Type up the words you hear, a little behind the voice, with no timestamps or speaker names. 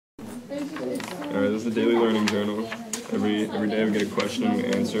Alright, this is the daily learning journal. Every day we get a question, we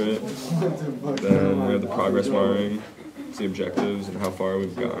answer it. Then we have the progress monitoring, it's the objectives and how far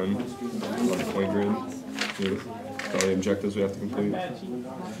we've gotten on the point grid. All the objectives we have to complete.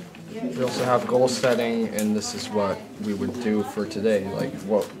 We also have goal setting, and this is what we would do for today. Like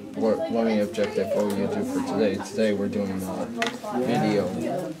what learning objective, what would you do for today? Today we're doing the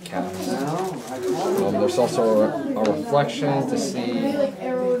video cast. There's also a reflection to see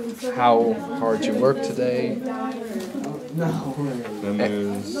how hard you worked today. Then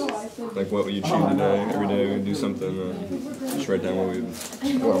there's like what we achieved today. Every day we do something, just write down what we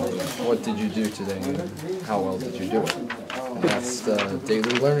what did you do today and how well did you do it? And that's the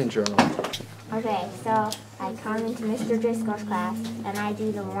daily learning journal. Okay, so I come into Mr. Driscoll's class and I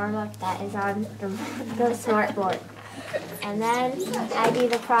do the warm-up that is on the smart board. And then I do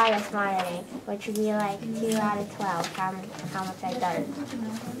the progress monitoring, which would be like 2 out of 12, how much I've done.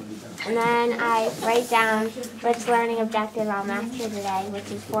 And then I write down which learning objective I'll master today, which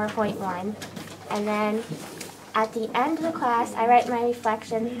is 4.1. And then at the end of the class, I write my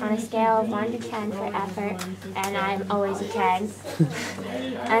reflection on a scale of 1 to 10 for effort, and I'm always a 10.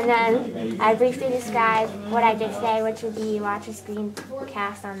 And then I briefly describe what I did today, which would be watch a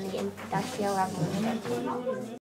screencast on the Industrial Revolution.